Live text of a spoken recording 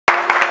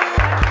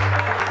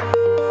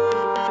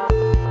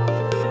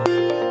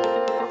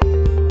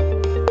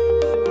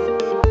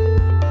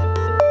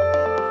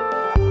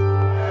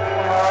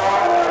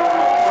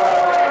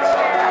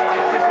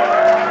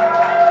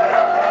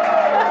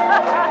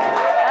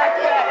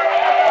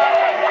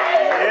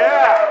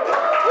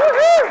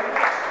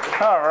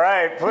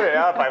I put it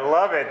up. I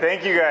love it.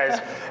 Thank you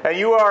guys. And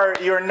you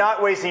are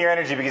not wasting your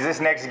energy, because this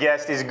next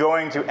guest is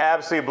going to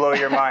absolutely blow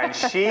your mind.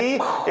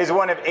 She is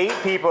one of 8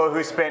 people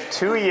who spent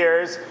 2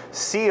 years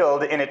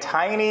sealed in a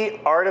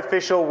tiny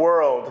artificial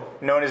world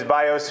known as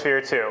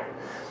Biosphere 2.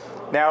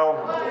 Now,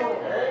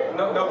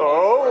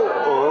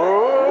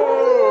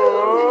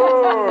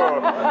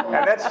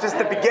 and that's just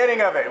the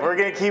beginning of it. We're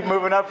going to keep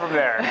moving up from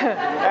there.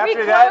 We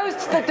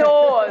closed the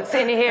doors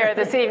in here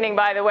this evening,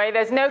 by the way.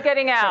 There's no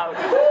getting out.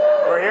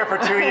 We're here for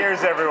 2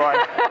 years, everyone.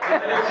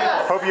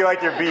 Hope you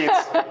like your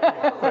beats,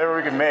 whatever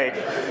we can make.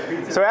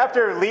 So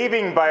after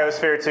leaving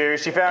Biosphere 2,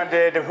 she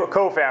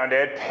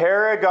co-founded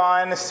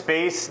Paragon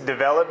Space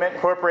Development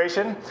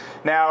Corporation.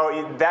 Now,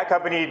 that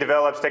company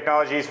develops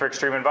technologies for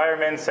extreme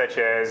environments, such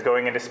as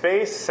going into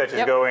space, such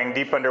as going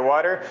deep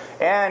underwater.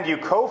 And you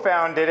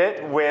co-founded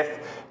it with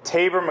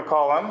Tabor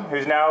McCollum,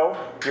 who's now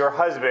your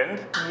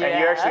husband, and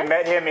you actually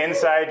met him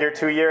inside your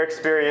 2-year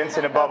experience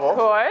in a bubble. Of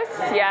course,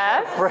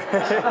 yes.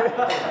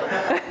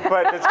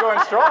 But it's going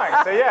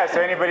strong. So yeah,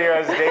 so anybody who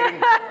has if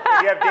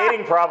you have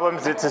dating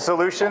problems, it's a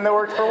solution that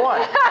works for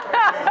one.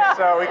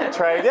 So we can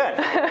try again.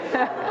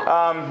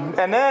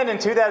 And then in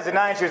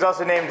 2009, she was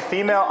also named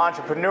Female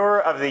Entrepreneur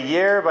of the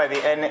Year by the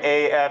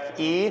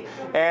NAFE.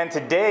 And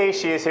today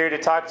she is here to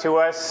talk to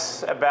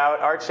us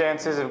about our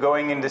chances of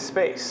going into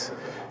space.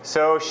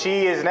 So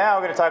she is now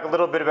going to talk a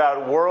little bit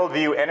about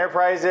Worldview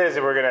Enterprises,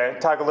 and we're going to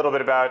talk a little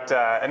bit about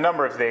a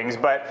number of things.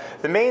 But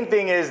the main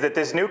thing is that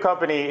this new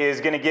company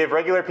is going to give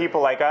regular people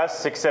like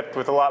us, except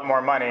with a lot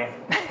more money,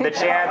 the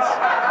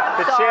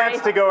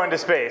chance to go into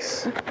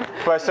space.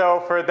 But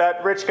so for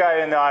that rich guy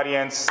in the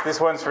audience, this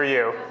one's for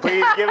you.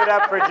 Please give it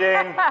up for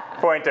Jane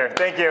Poynter.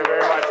 Thank you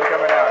very much for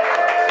coming out.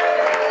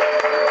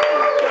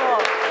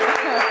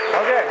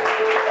 Okay.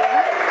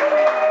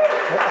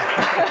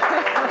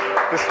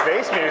 The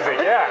space music,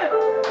 yeah.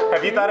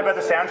 Have you thought about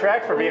the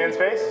soundtrack for being in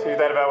space? Have you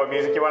thought about what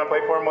music you want to play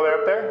for them while they're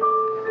up there?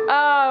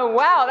 Oh,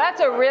 wow,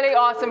 that's a really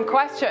awesome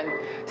question.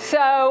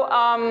 So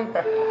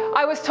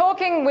I was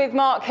talking with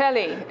Mark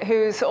Kelly,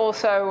 who's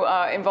also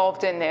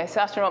involved in this,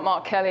 astronaut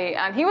Mark Kelly,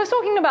 and he was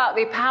talking about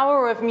the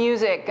power of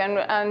music,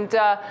 and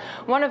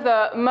one of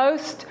the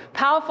most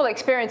powerful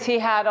experience he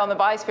had on the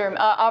Biosphere,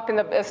 up in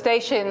the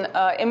station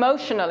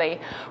emotionally,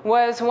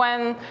 was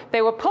when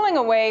they were pulling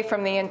away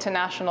from the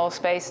International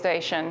Space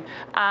Station,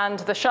 and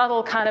the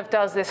shuttle kind of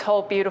does this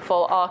whole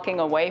beautiful arcing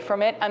away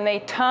from it, and they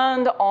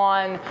turned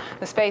on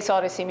the Space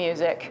Odyssey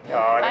music.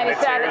 Oh, and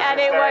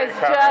it was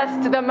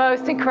just the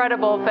most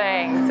incredible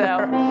thing. So,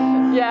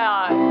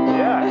 yeah.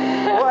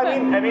 Yeah. Well,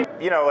 I mean,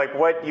 you know, like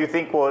what you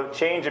think will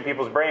change in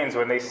people's brains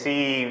when they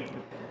see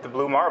the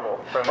blue marble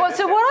from Well,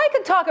 so what I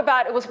could talk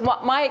about was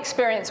what my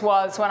experience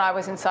was when I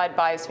was inside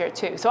Biosphere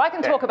 2. So I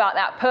can talk about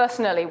that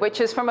personally,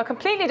 which is from a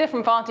completely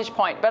different vantage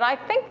point, but I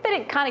think that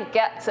it kind of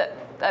gets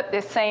at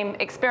this same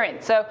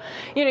experience. So,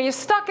 you know, you're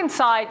stuck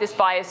inside this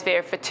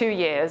biosphere for 2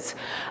 years,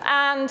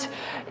 and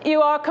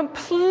you are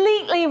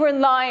completely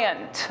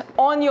reliant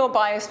on your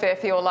biosphere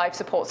for your life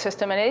support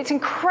system, and it's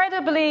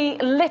incredibly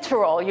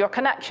literal, your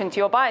connection to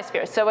your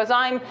biosphere. So as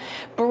I'm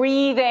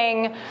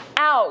breathing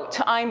out,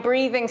 I'm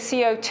breathing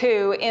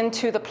CO2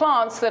 into the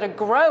plants that are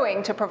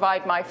growing to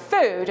provide my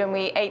food, and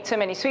we ate so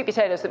many sweet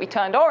potatoes that we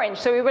turned orange,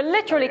 so we were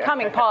literally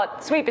coming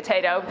part sweet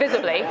potato,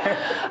 visibly.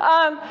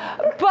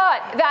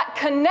 But that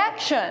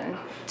connection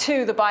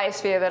to the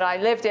biosphere that I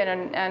lived in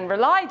and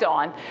relied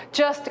on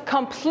just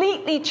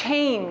completely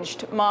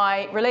changed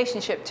my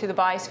relationship to the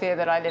biosphere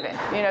that I live in.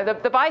 You know,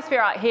 the biosphere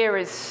out here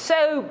is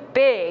so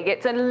big,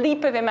 it's a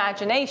leap of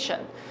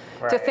imagination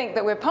to think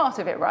that we're part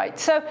of it, right?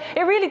 So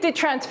it really did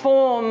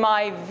transform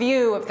my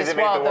view of this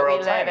world that we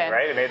live in.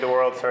 Right? It made the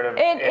world sort of...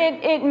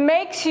 It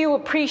makes you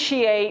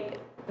appreciate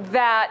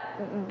that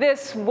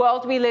this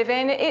world we live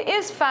in, it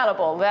is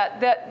fallible,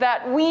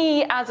 that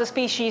we as a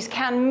species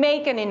can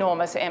make an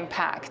enormous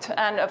impact.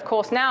 And of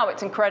course now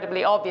it's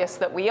incredibly obvious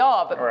that we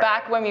are, but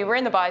back when we were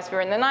in the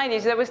biosphere in the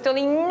 90s, there was still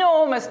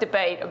enormous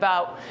debate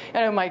about,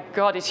 you know, oh my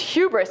God, it's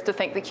hubris to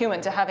think that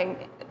humans are having,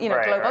 you know,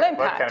 global impact,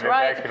 what kind of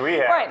impact could we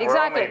have? Right,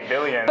 exactly. We're only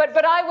billions.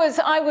 But I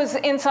was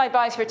inside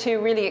Biosphere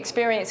 2 really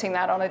experiencing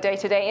that on a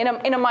day-to-day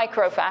in a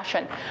micro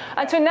fashion.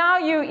 And so now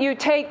you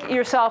take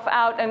yourself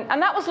out,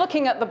 and that was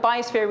looking at the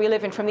biosphere we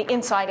live in from the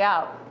inside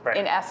out,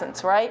 in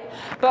essence, right?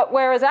 But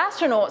whereas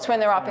astronauts,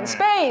 when they're up in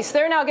space,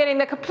 they're now getting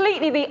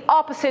completely the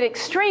opposite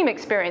extreme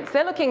experience.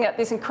 They're looking at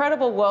this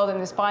incredible world in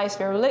this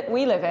biosphere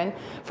we live in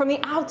from the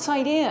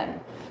outside in.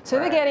 So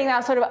they're getting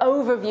that sort of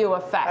overview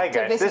effect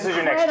of this. This is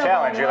your next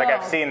challenge. You're like,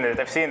 I've seen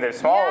the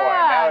small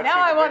one.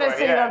 Now I want to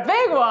see the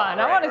big one.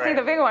 I want to see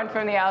the big one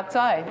from the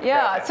outside.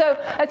 Yeah.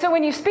 So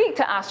when you speak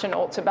to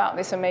astronauts about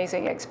this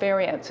amazing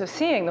experience of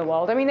seeing the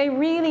world, I mean, they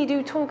really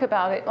do talk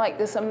about it like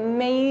this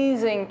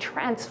amazing,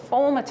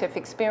 transformative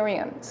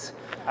experience.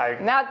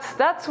 And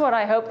that's what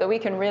I hope that we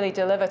can really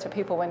deliver to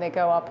people when they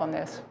go up on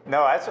this.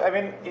 No, I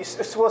mean,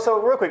 well, so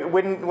real quick,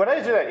 when I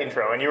did that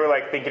intro and you were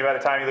like thinking about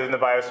the time you lived in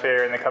the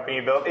Biosphere and the company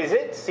you built,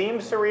 it seem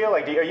surreal?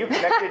 Like, are you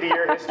connected to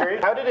your history?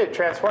 How did it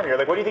transform you?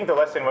 Like, what do you think the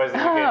lesson was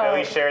that you could at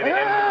least share the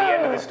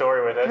end of the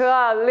story with us?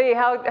 Golly,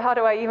 how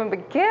do I even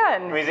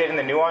begin? Is it in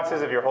the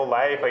nuances of your whole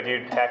life? Like, do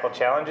you tackle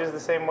challenges the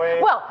same way?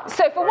 Well,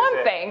 so for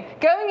one thing,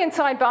 going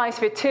inside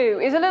Biosphere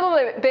 2 is a little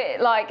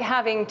bit like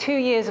having 2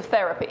 years of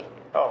therapy.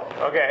 Oh,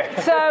 okay.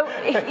 So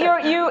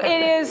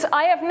it is.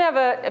 I have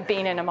never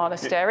been in a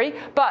monastery,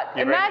 but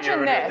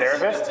imagine this. You're a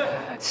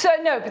therapist? So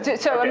no,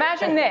 so okay.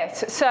 Imagine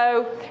this.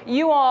 So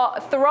you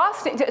are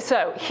thrust into.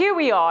 So here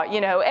we are.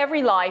 You know,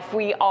 every life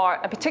we are,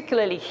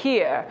 particularly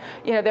here.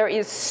 You know, there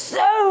is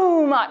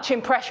so much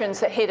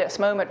impressions that hit us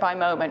moment by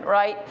moment,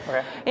 right?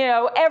 Okay. You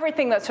know,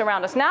 everything that's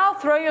around us. Now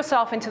throw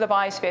yourself into the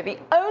Biosphere. The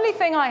only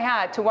thing I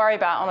had to worry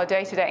about on a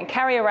day-to-day and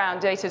carry around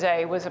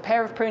day-to-day was a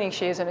pair of pruning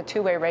shears and a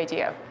two-way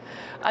radio.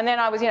 And then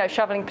I was,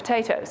 shoveling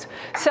potatoes.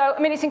 So,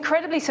 I mean, it's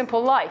incredibly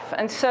simple life.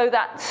 And so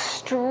that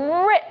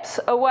strips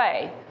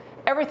away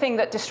everything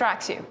that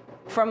distracts you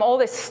from all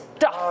this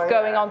stuff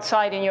going on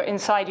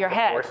inside your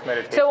head.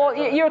 So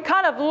you're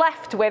kind of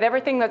left with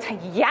everything that's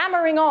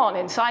yammering on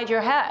inside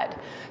your head.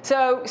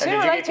 So sooner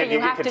or later you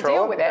have to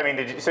deal with it. I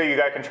mean, so you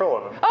got control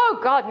of them? Oh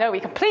God, no! We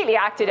completely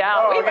acted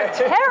out. We were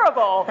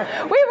terrible.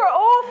 We were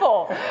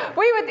awful.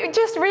 We were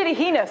just really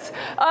heinous.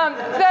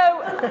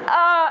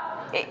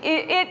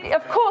 It,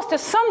 of course, to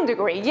some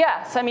degree,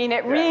 yes. I mean,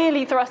 it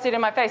really thrust it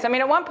in my face. I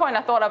mean, at one point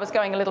I thought I was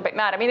going a little bit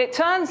mad. I mean, it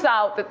turns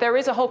out that there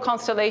is a whole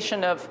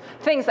constellation of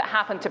things that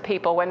happen to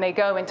people when they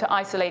go into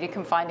isolated,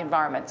 confined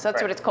environments.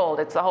 That's what it's called.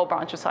 It's the whole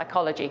branch of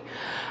psychology.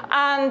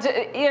 And,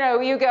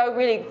 you go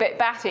really bit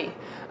batty.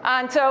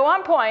 And so at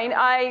one point,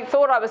 I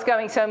thought I was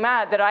going so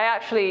mad that I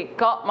actually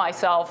got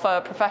myself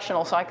a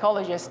professional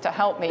psychologist to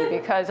help me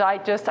because I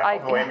was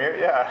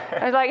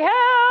like, help!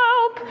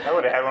 I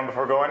would have had one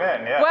before going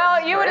in, yeah.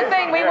 Well, you would have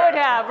think we would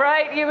have,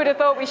 right? You would have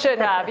thought we should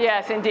have,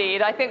 yes,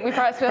 indeed. I think we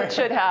perhaps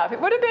should have. It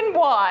would have been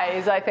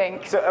wise, I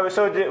think.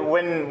 So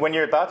when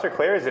your thoughts are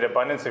clear, is it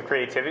abundance of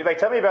creativity? Like,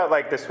 tell me about,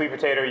 like, the sweet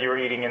potato you were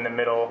eating in the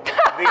middle.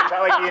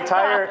 the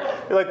entire,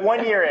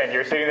 1 year in,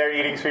 you're sitting there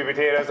eating sweet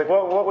potatoes. Like,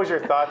 what was your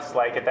thoughts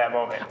like at that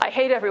moment? I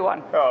hate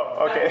everyone.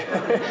 Oh, okay.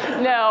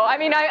 No, I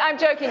mean, I'm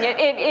joking.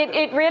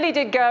 It really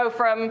did go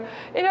from,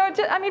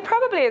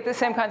 probably the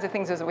same kinds of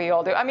things as we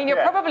all do. I mean, you're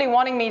probably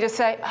wanting me to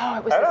say, oh,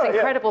 it was this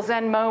incredible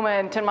Zen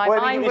moment, and my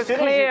mind was clear. As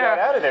soon as you got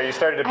out of there, you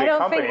started a big company. I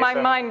don't think my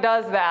mind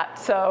does that,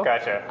 so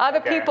gotcha. Other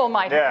people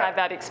might have had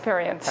that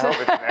experience. I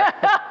hope it's in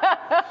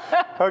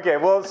there. Okay,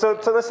 well, so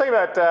let's talk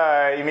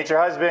about, you meet your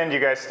husband, you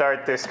guys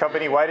start this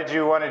company. Why did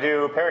you want to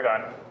do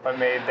Paragon? What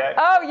made that?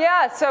 Oh,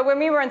 yeah, so when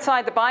we were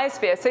inside the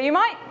Biosphere, so you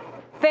might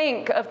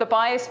think of the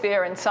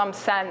Biosphere in some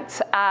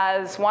sense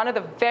as one of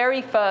the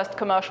very first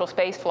commercial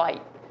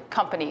spaceflight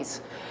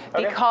companies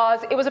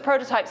because it was a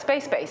prototype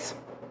space base.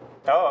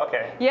 Oh,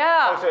 okay.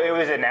 Yeah. Oh, so it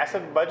was a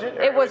NASA budget?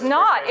 It was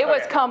not. It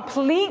was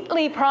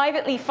completely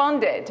privately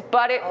funded,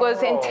 but it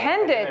was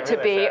intended to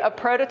be a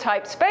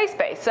prototype space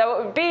base. So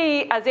it would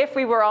be as if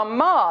we were on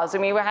Mars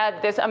and we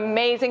had this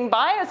amazing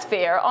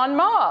biosphere on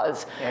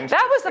Mars. That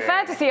was the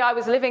fantasy I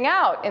was living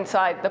out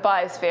inside the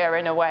Biosphere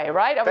in a way,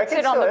 right? I would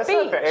sit on the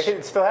beach. It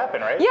could still happen,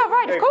 right? Yeah,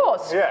 right, of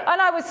course. Yeah.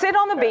 And I would sit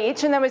on the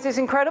beach and there was this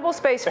incredible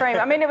space frame.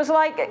 I mean, it was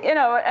like,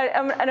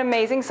 an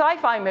amazing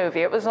sci-fi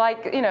movie. It was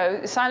like,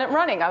 Silent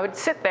Running. I would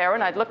sit there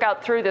and I'd look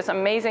out through this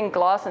amazing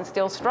glass and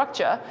steel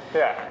structure.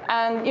 Yeah.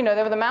 And,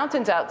 there were the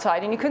mountains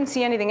outside and you couldn't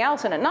see anything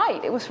else. And at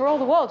night, it was for all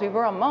the world. We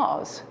were on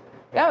Mars.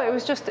 Yeah, it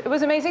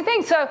was an amazing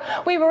thing. So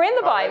we were in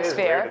the Biosphere. That is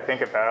weird to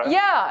think about.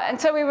 Yeah,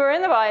 and so we were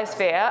in the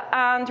Biosphere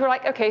and we're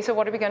like, okay, so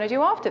what are we going to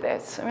do after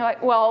this? And we're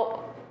like,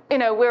 well,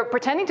 we're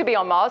pretending to be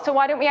on Mars, so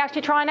why don't we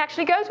actually try and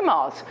actually go to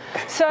Mars?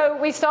 So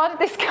we started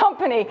this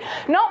company,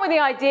 not with the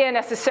idea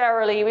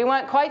necessarily, we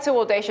weren't quite so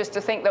audacious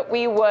to think that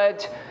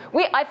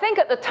I think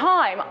at the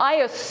time, I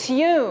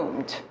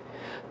assumed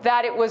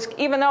that it was,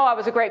 even though I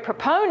was a great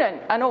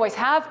proponent, and always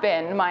have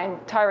been my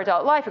entire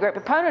adult life, a great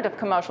proponent of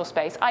commercial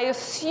space, I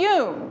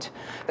assumed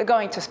that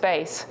going to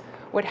space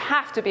would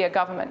have to be a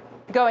government.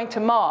 Going to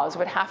Mars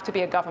would have to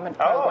be a government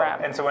program.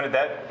 Oh, and so when did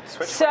that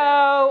switch?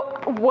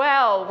 So,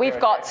 well, we've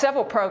got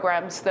several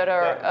programs that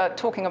are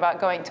talking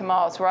about going to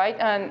Mars, right?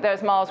 And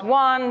there's Mars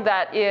 1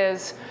 that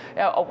is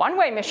a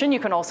one-way mission. You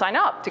can all sign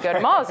up to go to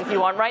Mars if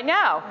you want right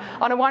now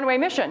on a one-way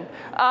mission.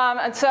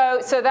 And so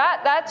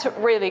that's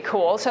really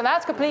cool. So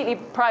that's completely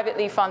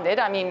privately funded.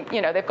 I mean,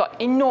 they've got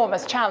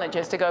enormous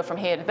challenges to go from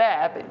here to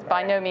there, but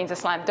by no means a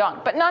slam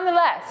dunk. But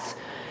nonetheless,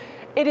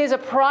 it is a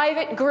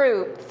private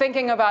group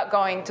thinking about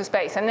going to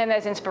space. And then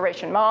there's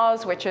Inspiration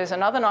Mars, which is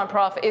another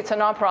nonprofit. It's a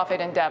nonprofit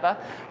endeavor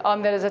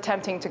that is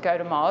attempting to go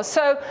to Mars.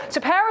 So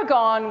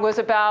Paragon was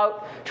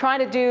about trying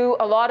to do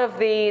a lot of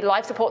the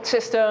life support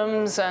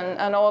systems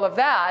and all of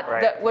that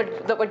that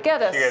would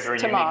get us you guys were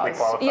to Mars.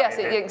 Qualified yes,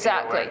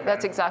 exactly.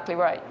 That's exactly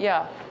right.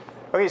 Yeah.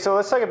 Okay, so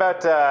let's talk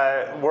about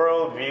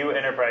worldview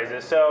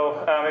enterprises.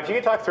 So if you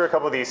could talk through a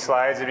couple of these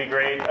slides, it'd be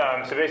great.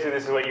 So basically,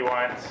 this is what you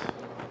want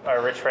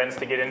our rich friends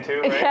to get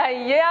into,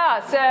 right?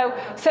 Yeah.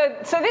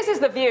 So this is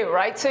the view,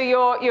 right? So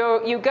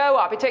you go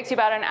up. It takes you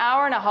about an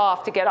hour and a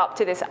half to get up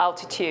to this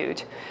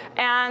altitude.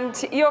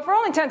 And you're, for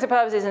all intents and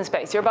purposes, in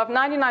space. You're above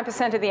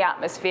 99% of the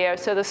atmosphere,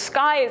 so the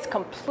sky is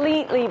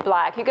completely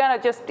black. You're going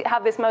to just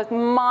have this most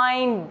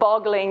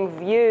mind-boggling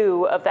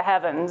view of the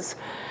heavens.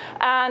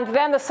 And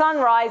then the sun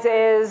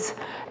rises,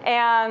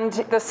 and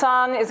the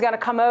sun is going to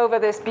come over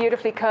this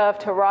beautifully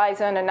curved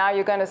horizon, and now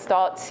you're going to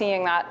start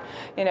seeing that,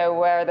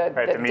 where the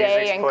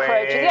day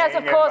encroaches. Yes,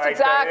 of course,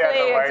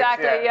 exactly.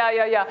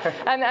 Yeah.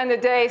 And the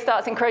day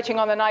starts encroaching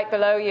on the night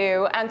below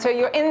you, and so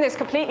you're in this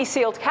completely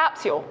sealed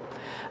capsule.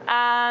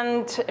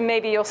 And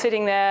maybe you're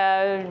sitting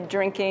there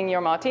drinking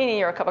your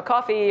martini or a cup of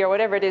coffee or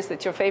whatever it is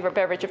that's your favorite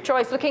beverage of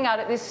choice, looking out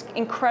at this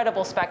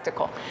incredible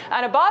spectacle.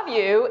 And above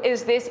you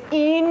is this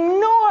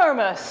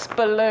enormous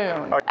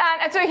balloon.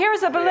 And so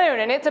here's a balloon,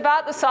 and it's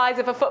about the size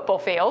of a football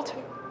field.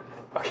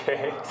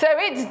 Okay. So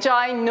it's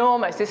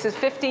ginormous. This is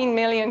 15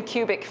 million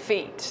cubic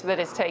feet that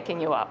is taking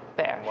you up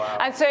there. Wow.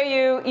 And so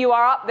you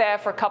are up there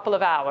for a couple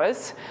of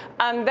hours.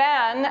 And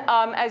then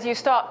as you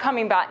start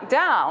coming back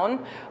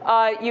down,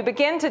 you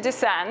begin to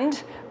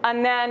descend.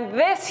 And then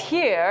this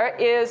here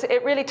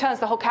it really turns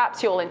the whole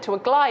capsule into a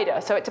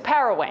glider. So it's a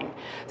parawing.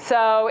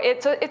 So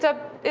it's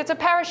a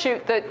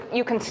parachute that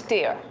you can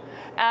steer.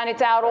 And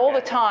it's out all the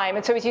time.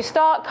 And so as you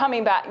start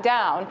coming back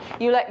down,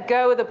 you let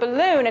go of the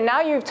balloon, and now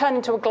you've turned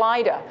into a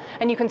glider.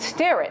 And you can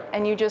steer it,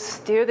 and you just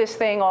steer this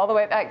thing all the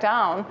way back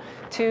down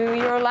to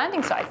your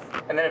landing site.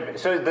 And then,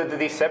 so do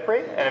these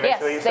separate? And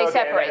eventually, yes, they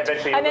separate.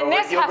 And then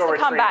this has to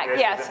come back.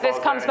 Yes, this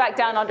comes back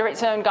down under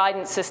its own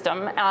guidance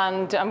system,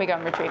 and we go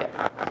and retrieve it.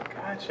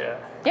 Gotcha.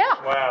 Yeah.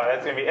 Wow,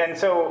 that's going to be. And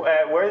so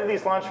where did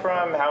these launch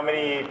from? How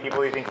many people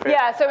do you think fit?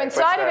 Yeah, so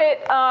inside of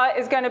it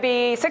is going to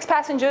be 6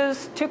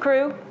 passengers, 2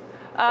 crew.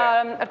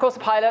 Of course, a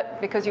pilot,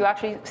 because you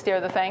actually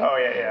steer the thing. Oh,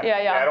 yeah.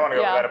 I don't want to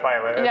go without a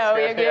pilot. No,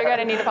 you're going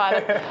to need a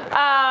pilot.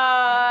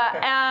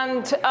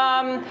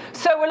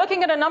 So we're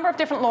looking at a number of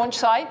different launch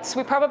sites.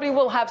 We probably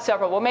will have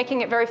several. We're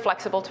making it very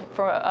flexible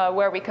for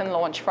where we can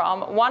launch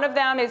from. One of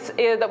them is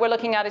that we're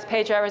looking at is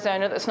Page,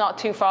 Arizona. That's not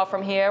too far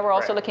from here. We're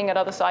also looking at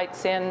other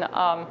sites in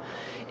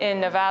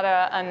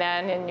Nevada and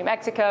then in New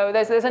Mexico.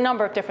 There's a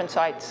number of different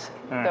sites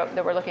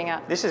that we're looking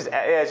at. This is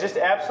it's just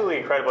absolutely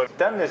incredible. I've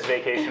done this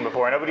vacation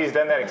before. Nobody's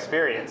done that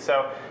experience.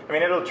 So, I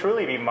mean, it'll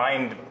truly be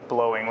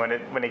mind-blowing when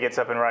it gets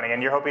up and running.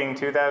 And you're hoping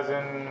 2000?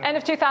 End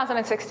of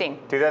 2016.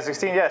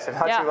 2016, yes, and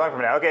not too long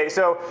from now. Okay,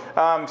 so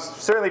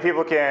certainly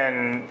people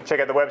can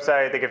check out the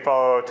website. They could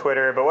follow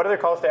Twitter. But what other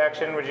calls to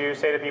action would you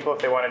say to people if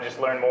they want to just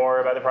learn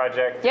more about the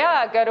project?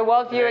 Yeah, go to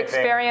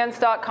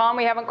worldviewexperience.com.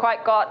 We haven't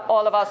quite got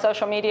all of our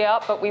social media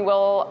up, but we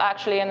will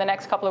actually in the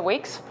next couple of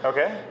weeks.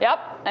 Okay. Yep,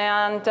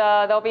 and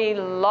there'll be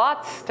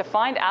lots to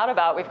find out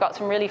about. We've got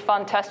some really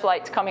fun test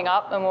flights coming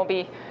up, and we'll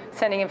be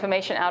sending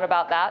information out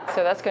about that.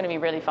 So that's going to be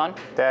really fun.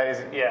 That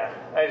is,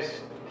 I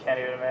just can't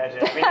even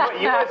imagine. I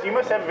mean, you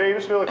must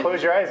be able to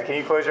close your eyes. Can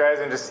you close your eyes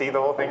and just see the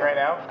whole thing right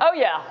now? Oh,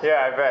 yeah.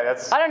 Yeah, I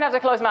bet. I don't have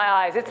to close my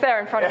eyes. It's there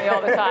in front of me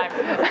all the time.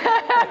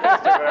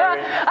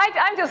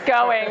 I'm just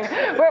going.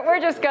 We're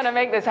just going to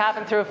make this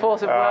happen through a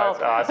force of will.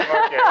 That's awesome.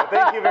 Okay. Well,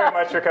 thank you very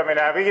much for coming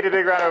out. We get a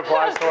big round of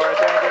applause for us.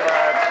 Thank you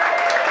very much.